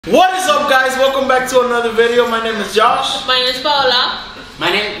What is up, guys? Welcome back to another video. My name is Josh. My name is Paola.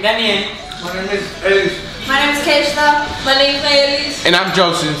 My name is Daniel. My name is Ellis. My name is Keishla. My name is Ellis. And I'm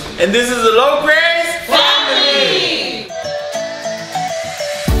Joseph. And this is the loCrazeFamily.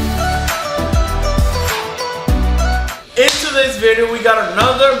 In today's video, we got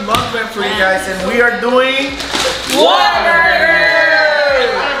another mukbang for you guys, and we are doing WHATABURGER.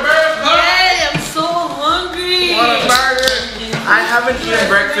 Yay, I'm so hungry. WHATABURGer. I haven't eaten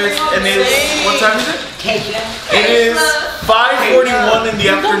breakfast, and it is, what time is it? It is 5:41 in the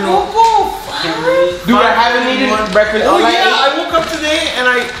afternoon. Dude, I haven't eaten breakfast all night. I woke up today and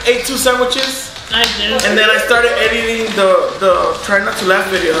I ate 2 sandwiches. I did. And then I started editing the try not to laugh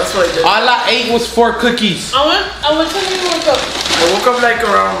video. That's what I did. All I ate was 4 cookies. I went to wake up. I woke up like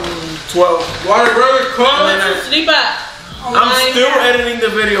around 12. WHATABURGer, I went to sleep at. I'm still editing the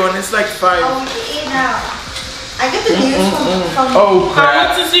video and it's like 5. Oh, we eat now. I get the news from Oh, I crap.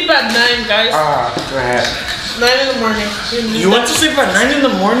 went to sleep at 9, guys. Crap. 9 in the morning. You went to sleep at 9 in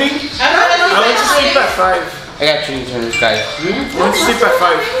the morning? I went to sleep at 5. I got change on this guy. I went to sleep at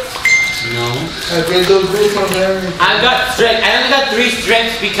 5. No. I get those big ones there. I only got 3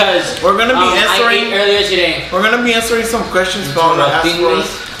 strips because We're gonna be I answering. ate earlier today. We're gonna be answering some questions Paula asked for us.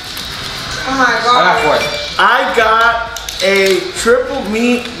 Oh my I got god. 4. I got a triple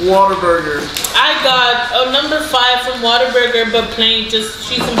meat WHATABURGer. I got a number 5 from WHATABURGer, but plain, just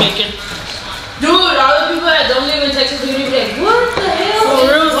cheese and bacon. Dude, all the people that don't live in Texas are gonna be like, what the hell? For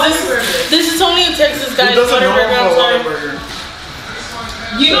real, WHATABURGer? this is only in Texas, guys. Who doesn't know WHATABURGer, I'm about sorry. WHATABURGer?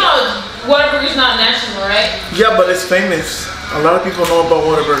 You know, WHATABURGer's not national, right? Yeah, but it's famous. A lot of people know about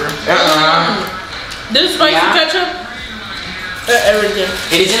WHATABURGer. This spicy Yeah. ketchup, everything.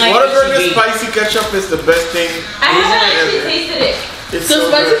 It isn't like WHATABURGer HEB. spicy ketchup is the best thing. I haven't actually ever. tasted it. It's The so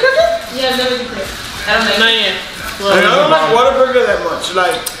spicy good. ketchup? Yeah, I've never tasted it. I don't like Not it. yet. And I don't like WHATABURGer that much.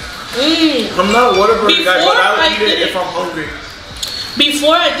 Like, I'm not a WHATABURGer guy, but Before, I'll I eat it didn't. if I'm hungry.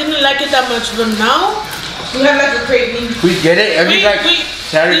 Before, I didn't like it that much, but now, We have like a craving. We get it every like this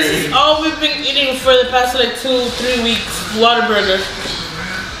Saturday. is all we've been eating for the past like 2-3 weeks. WHATABURGer.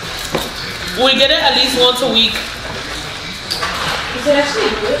 We get it at least once a week. Is it actually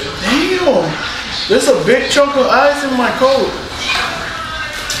good? Damn, there's a big chunk of ice in my coat.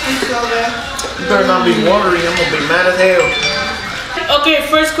 It's so good. You better not be watery, I'm gonna be mad as hell. Okay,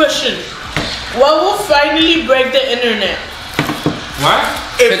 first question. What will finally break the internet? What?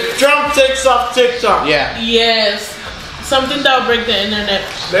 If Trump takes off TikTok, Yeah. Yes. Something that will break the internet.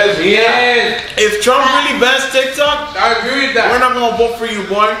 Yes. if Trump really bans TikTok, I agree with we're that. not gonna vote for you,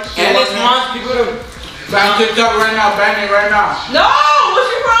 boy. Ellis wants people to. Ban TikTok right now. Ban it right now. No! What's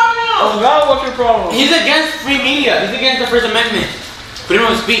your problem? Oh God, what's your problem? He's against free media. He's against the First Amendment. Freedom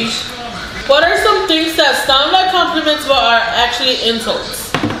of speech. What are some things that sound like compliments but are actually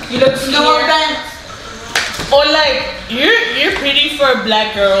insults? You look skinnier. No offense. Or like, you're pretty for a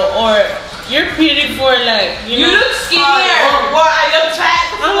black girl, or you're pretty for like, You look skinnier. What? I look fat.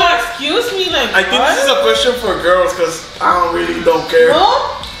 I'm like, excuse me, like, I think what? this is a question for girls, cause I don't care.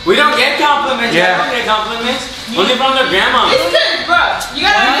 No? We don't get compliments. Yeah. We don't get compliments. Only from their grandma. It's good, bro. You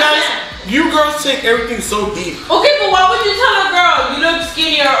gotta You guys, understand. you girls take everything so deep. Okay, but why would you tell a girl you look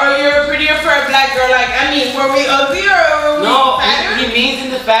skinnier or you're prettier for a black girl? Like, I mean, were we ugly or were we No, fatter? he means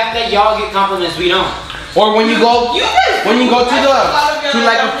in the fact that y'all get compliments. We don't. Or when you go You guys when you go to I know a lot of the girls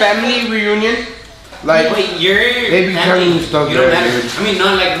like a don't family reunion, like Wait, you're. They be telling you stuff You don't there, matter. dude. I mean,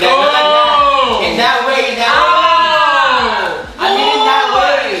 not like that. Oh! Not like that. In that way. In that way. I mean, in that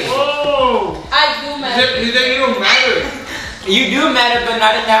way. Oh, I do matter. he said you don't matter. You do matter, but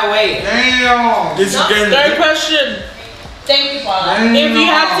not in that way. Damn. this is No, getting Third question. Thank you, Paula. If you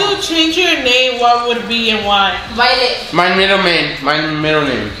had to change your name, what would it be and why? Violet. My middle name.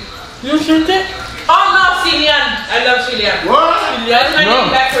 You change it? Oh no, Cillian. I love Cillian. What? That's my No. name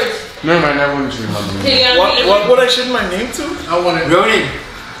backwards. No, I never want to remember. Cillian. What would I change my name to? I want it. Ronan.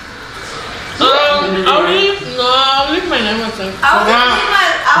 I'll leave my name with them. I'll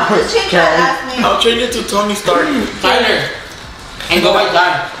just change my last name. I'll change it to Tony Stark. Tyler. And go by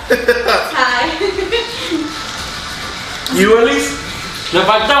time. Hi. You, Elise? Me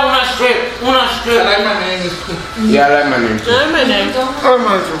falta una strip. Una strip. like my name. It's cool. Yeah, I like my name too. I like my name. Oh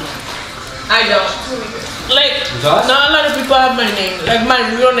my God. I don't. Like, Does? not a lot of people have my name. Like, my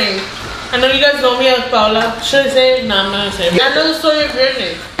real name. I know you guys know me as Paula. Should I say it? No, I'm not gonna say it. I know the story of your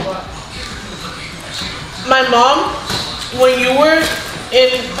name. My mom, when you were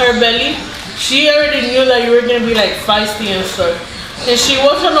in her belly, she already knew that you were gonna be like feisty and stuff. And she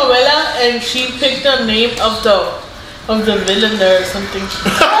watched a novela and she picked the name of the villain there or something.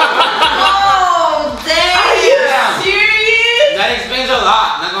 Oh, dang. Are you serious? that explains a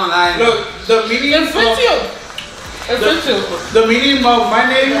lot. Not gonna lie. Look, the meaning It fits you. It fits you. the meaning of my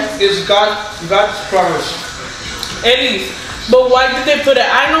name is God's promise. Elise. But why did they put it?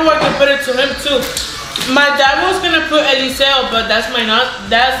 I know why they put it to him too. My dad was gonna put Eliseo, but that's my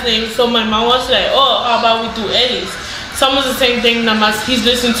dad's name. So my mom was like, oh, how about we do Elise? It's almost the same thing. He's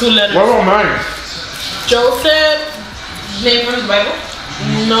listening to letters. What about mine? Joseph. Name from the Bible?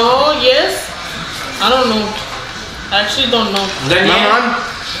 No. Yes. I don't know. I actually don't know. Then My yeah. mom?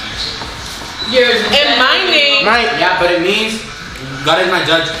 Yours. And my name. Yeah, but it means God is my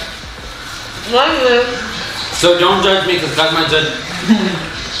judge. My name. So don't judge me because God's my judge.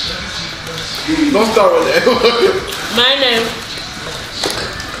 Don't start with that. My name.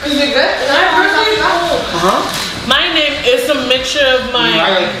 Is it good? My name is a mixture of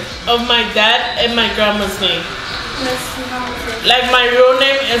my dad and my grandma's name. Like my real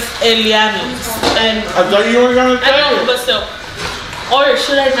name is Elianis, and I thought you were gonna I say know, it. but still. Or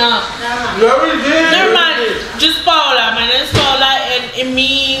should I not? You already did. Never mind. Just Paula. My name is Paula, and it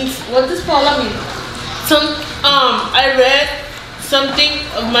means. What does Paula mean? I read something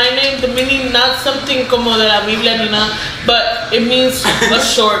of my name. The meaning not something como de la Biblia ni nada, but it means a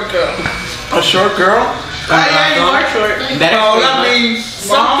short girl. A short girl? Yeah, you are short. That Paola means Something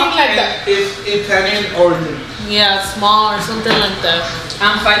small like and that. It's Italian origin. Yeah, small or something like that.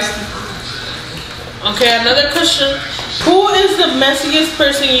 I'm feisty. Okay, another question. Who is the messiest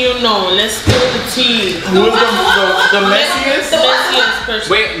person you know? Let's spill the tea. Who is the messiest? The messiest person.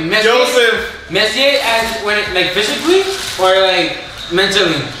 Wait, Messier? Joseph. Messier as when it, like physically or like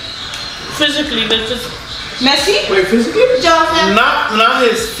mentally? Physically, they're just. Messy? Wait, physically? Joseph. Not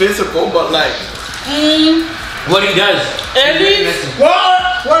his physical, but like. What he does. Ellie?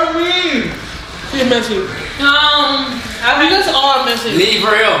 What? What do you mean? He's messy. You guys all are messy. Leave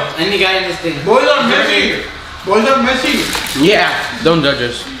for real. Any guy in this thing. Boys are messy. Boys are messy. Yeah, don't judge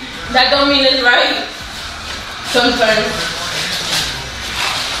us. That don't mean it's right. Sometimes.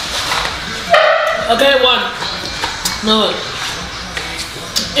 Okay, one. No.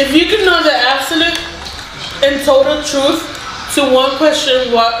 If you could know the absolute and total truth to one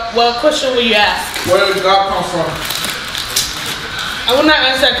question, what question will you ask? Where did God come from? I will not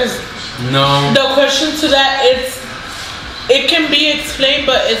answer that because No. the question to that it can be explained,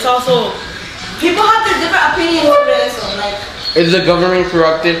 but it's also. People have their different opinions on this, so like. Is the government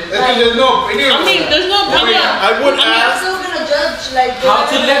corrupted? There's no opinion. I mean, there's no opinion. I would I'm ask. still gonna judge like. How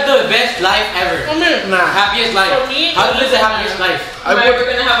to live the best life ever. I mean, Nah. Happiest life. For me, How to live the happiest life. I Am I ever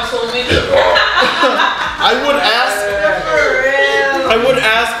would. gonna have a soulmate? I would ask. For real. I would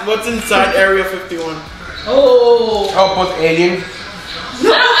ask what's inside Area 51. Oh. Oh, both aliens. I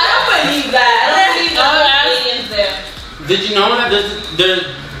don't believe that. I don't believe that there's aliens there. Did you know that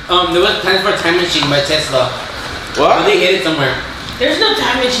there was plans for a time machine by Tesla? What? But they hid it somewhere. There's no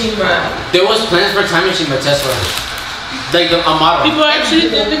time machine, bro. There was plans for a time machine by Tesla. Like a model. people actually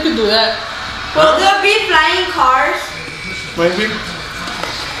think they could do that. Will there be flying cars? Maybe.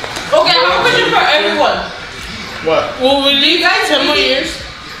 Okay, I have a question for everyone. What? Will we leave guys 10 more really- years?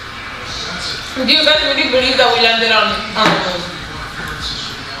 Do you guys really believe that we landed on the moon?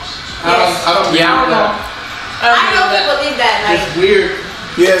 I don't Yeah. I don't know. I don't believe that. Like, It's weird.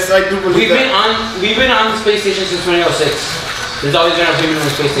 Yes, I do believe We've been on the space station since 2006. There's always been a human on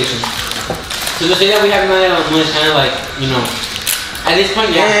the space station. So to say that we haven't landed on the moon is kind of like, you know, at this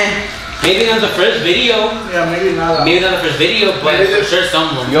point, yeah. Maybe not the first video. Yeah, maybe not. Maybe not the first video, but for sure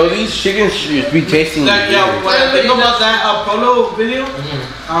someone. Yo, these chickens should be tasting Like, yeah, when I think about that Apollo video,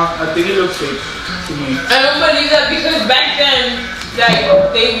 I think it looks fake to me. I don't believe that because back then, like,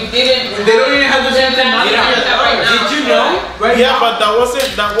 they didn't. They don't even have the same technology as ours. Did you know? Right Yeah, now. but that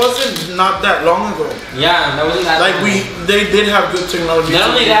wasn't not that long ago. Yeah, that wasn't that. Like long. they did have good technology.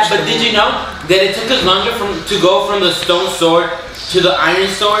 Not to only reach that, but the did moon. you know that it took us longer to go from the stone sword to the iron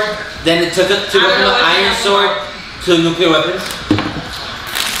sword than it took us to go from the iron sword to nuclear weapons?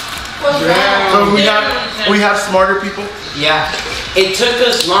 So we have smarter people. Yeah. It took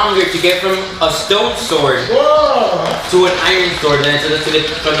us longer to get from a stone sword to an iron sword than it took us to get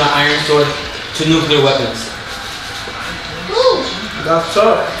from the iron sword to nuclear weapons. That's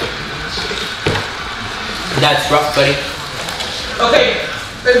tough. That's rough, buddy. Okay,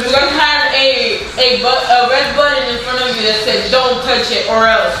 if you guys had a red button in front of you that said "Don't touch it" or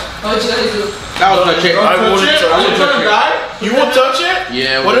else, what would you guys do? I would touch it. I wouldn't touch Are you it. gonna die? You will touch it?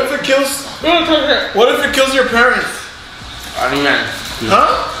 Yeah. What if it kills? What if it kills your parents? I don't know.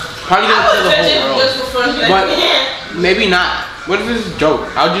 Huh? Probably I gonna would kill the touch it whole world. just for fun. Like, But maybe not. What if it's a joke?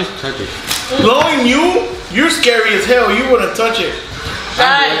 I'll just touch it. Knowing you're scary as hell. You wouldn't touch it.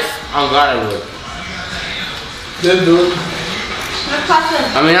 Guys, I'm glad I would. Then do it.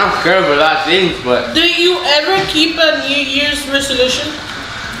 I mean, I'm scared of a lot of things, but. Do you ever keep a New Year's resolution?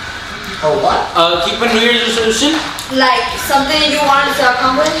 Oh, what? Keep a New Year's resolution? Like something you wanted to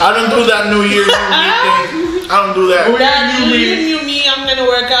accomplish? I don't do that New Year, New Me thing. I don't do that. That New Year, New Me, I'm gonna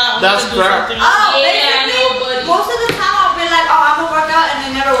work out. That's crap. Basically, most of the time I'll be like, oh, I'm gonna work out, and I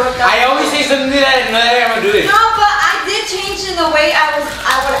never work out. I always say something that I know that I'm gonna do it. No, but I did change in the way I would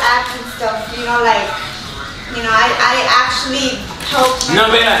act and stuff. You know, like, I actually helped. No,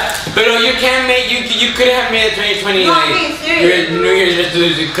 but you can't make you couldn't have made it 2020 No, like I'm being serious. your New Year's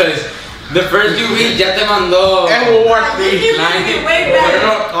resolution because the first 2 weeks ya te mandó. And World War III. Way better.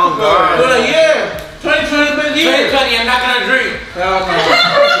 Oh God. But a year. 2020 been year. 2020, I'm not gonna drink. No.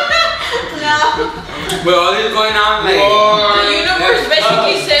 With all this going on, like. The universe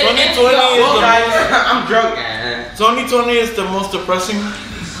basically said 2020 Well, is guys, I'm drunk, man. 2020 is the most depressing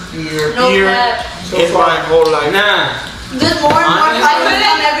year No cap. in my whole life. Nah. There's more and more Honestly. fights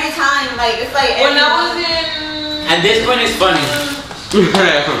on every time. Like, it's like When I every- was in. At this point, it's funny.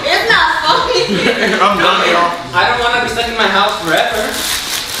 It's not funny. I'm done, y'all. I don't want to be stuck in my house forever.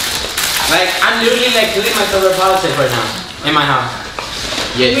 Like, I'm literally like killing myself with politics right now in my house.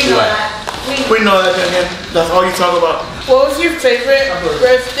 Yes, We you know are. that. We know that, again. That's all you talk about. What was your favorite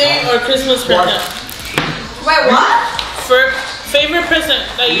birthday or Christmas present? Wait, what? For favorite present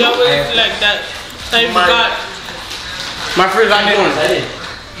that you always like that you got? My first I'm iPhone. undecided.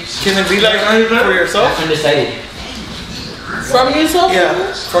 Can it be like for yourself? I'm undecided. From yourself?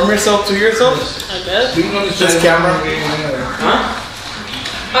 Yeah, from yourself to yourself. I guess. Just camera. Huh?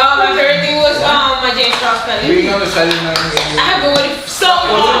 My favorite thing was my James Ross We cutting. gonna Saturday night. I have been waiting so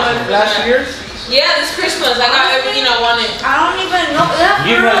long. Last year's? Yeah, this Christmas I got everything I wanted. I don't even know. That's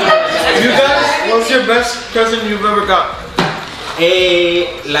You for real. know- You guys, what's your best present you've ever got?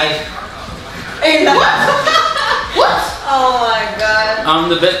 Like Hey, what? Oh my god.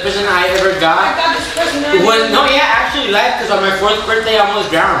 the best present I ever I got got this present. was actually life because on my 4th birthday I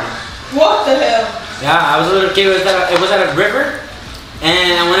almost drowned. What the hell? Yeah, I was a little kid. It was at a river,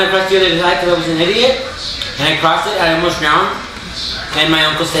 and I went across the other side because I was an idiot, and I crossed it. I almost drowned, and my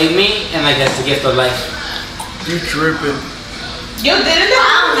uncle saved me, and like that's the gift of life. You tripping. Yo, didn't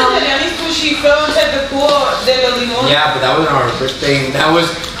that Italian school she fell inside the pool de los limones? Yeah, but that wasn't our birthday. That was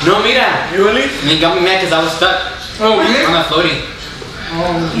no, mira. You really? And it got me mad because I was stuck on the floating.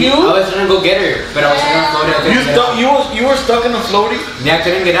 You? I was trying to go get her, but I was stuck on the floating. I couldn't get out. You were stuck in a floaty? Yeah, I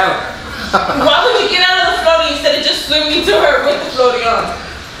couldn't get out. Why would you get out of the floating instead of just swimming to her with the floating on?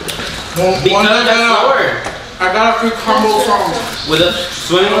 Because that's slower. I got a free combo from With a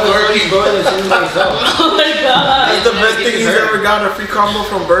swimming with the floating bro, that's swimming by yourself. Oh my god. That's the best thing he's ever got, a free combo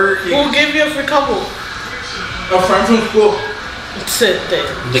from Burger King. Who gave you a free combo? a friend from school. Sit there.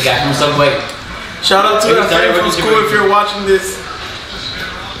 The guy from Subway. Shout out to Maybe that friend started from working school if you're watching this.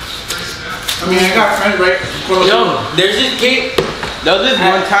 I mean, I got friends right. Yo, There's this kid there was this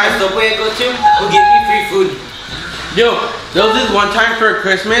one time. Subway I go to who gives me free food. Yo, there was this one time for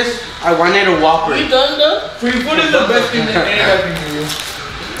Christmas. I wanted a Whopper. You done though? Free food is the best thing that anybody can do.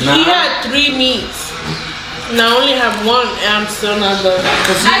 He had 3 meats. And I only have 1 and I'm still not done.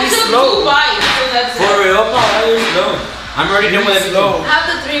 Cause I you took slow. 2 bites and that's For it. real, no. I'm already done with everything. Slow. I have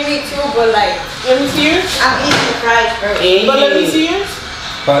the 3 meat too, but like, Let me see yours. I'm eating the fries first. But let me see yours.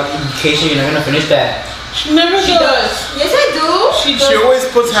 But in case you're not gonna finish that. She never She does. Yes, I do. She She does always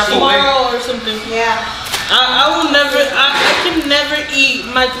puts half away. tomorrow or something. Yeah. I will never, I can never eat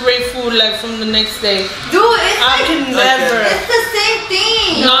microwave food like from the next day. Dude, it's I like, can never. it's the same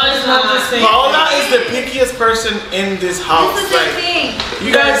thing. No, it's not the same. Paola is the pickiest person in this house. It's the same Like, thing.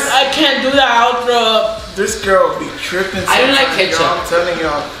 you Guys, guys, I can't do that. I'll throw up. this girl be tripping. I don't like sometimes, ketchup. y'all. I'm telling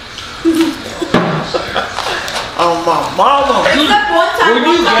y'all. Oh my mama. It's like one time. Where'd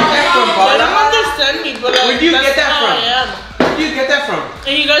you get that from, They Paula? don't understand me, but like, Where'd you that's get that how from? I am. Where do you get that from?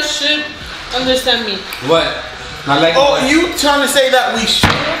 And you guys should understand me. What? Not like Oh, you trying to say that we should?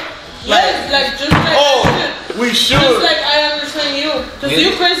 Yes, like just like Oh, I should. we should. Just like I understand you. Cause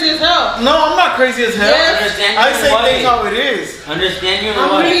Really? you crazy as hell. No, I'm not crazy as hell. Yes. Understand I you say what? things how it is. Understand you or I'm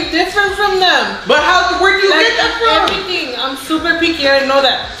what? really different from them. But where'd you Like get that from? everything. I'm super picky. I know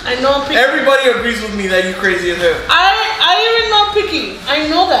that. I know I'm picky. Everybody agrees with me that you crazy as hell. I even know picky. I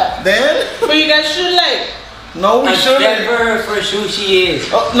know that. Then? But you guys should like. No, we Accept shouldn't. her for who she is.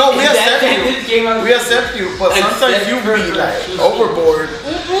 Oh, no, we Is that accept this you. game of- We accept you, but sometimes you be like overboard.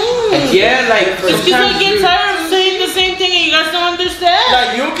 Yeah, like It's because I sometimes get you- tired of saying the same thing and you guys don't understand.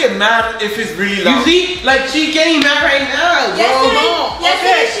 Like you get mad if it's really You loud. see, like she's getting mad right now, bro.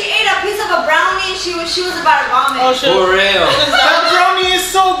 Yesterday she ate a piece of a brownie and she was about to vomit. Oh shit. For real. That brownie Mommy, it's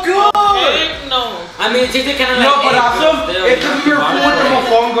so good. Heck no. I mean, it tasted kind of like. No, but also, it's because we were cool with the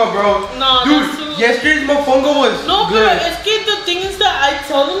mofongo, bro. No, dude, that's too... yesterday's mofongo was No, good. but it's que the thing is that I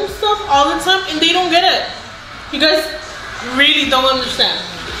tell them stuff all the time and they don't get it. You guys really don't understand.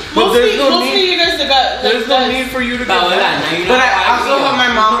 But Mostly need, you guys that got. There's no need for you to get But that. I also have my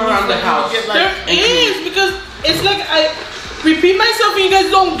mom around the house. There is, because it's like I repeat myself and you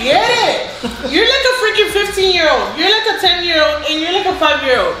guys don't get it. You're like a freaking 15-year-old. You're like a 10-year-old and you're like a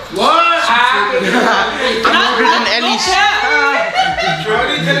 5-year-old. What?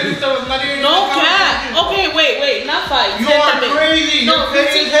 No cat. Okay, wait, not 5. You are crazy. No, You're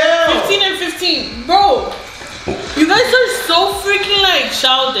crazy as hell. 15 and 15. Bro, you guys are so freaking like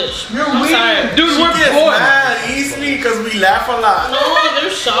childish. I'm sorry. Dude, She we're gets bored. mad easily because we laugh a lot. No, they're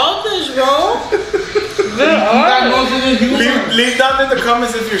childish, bro. They are. Leave down in the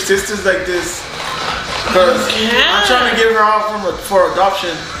comments if your sister's like this. Because I'm trying to give her out for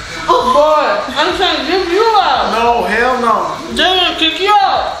adoption. Oh boy, I'm trying to give you out. No, hell no. They're gonna kick you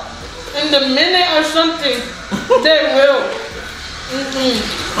out in the minute or something. They will.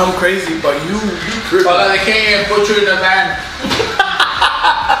 I'm crazy, but you tripping. But I can't put you in the van.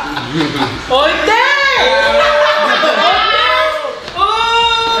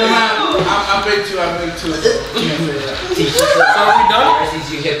 I'm big too. So are we done?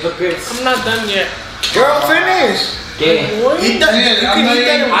 You hypocrites. I'm not done yet. Girl, finish. Okay. Eat that. You can eat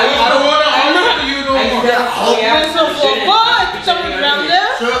that. I don't want to argue you no more. What? Someone around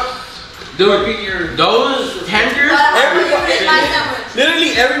there? Dude, those tenders.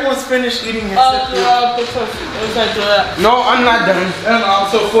 Literally everyone's finished eating except you. No, I'm not done. I'm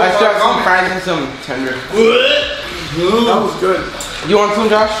so full. I still have some fries and some tenders. That was good. You want some,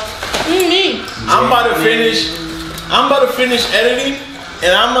 Josh? I'm about to finish editing,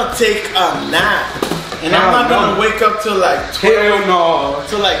 and I'm gonna take a nap. And I'm not gonna wake up till like 12. No.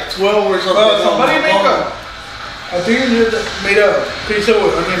 Till like 12 or something. Somebody make I think you made a pizza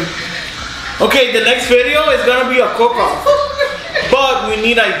with onion. Okay, the next video is gonna be a cook-off. But we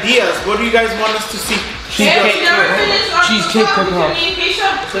need ideas. What do you guys want us to see? Cheesecake cook-off.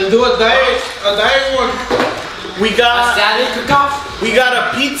 Let's do a diet one. We got A salad cook-off? We got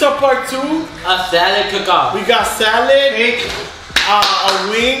a pizza part 2. A salad cook-off. We got salad, cake, a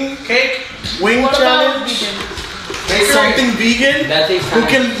wing challenge, something vegan. That takes Who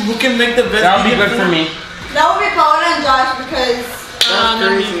time. can make the best? That'll be vegan good for food? me. That would be Paola and Josh because That's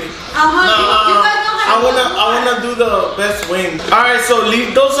crazy. you guys know how to I wanna do the best wing. All right, so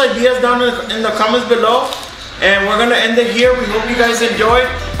leave those ideas down in the comments below, and we're gonna end it here. We hope you guys enjoyed.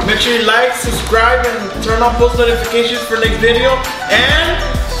 Make sure you like, subscribe, and turn on post notifications for next video. And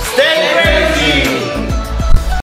stay crazy.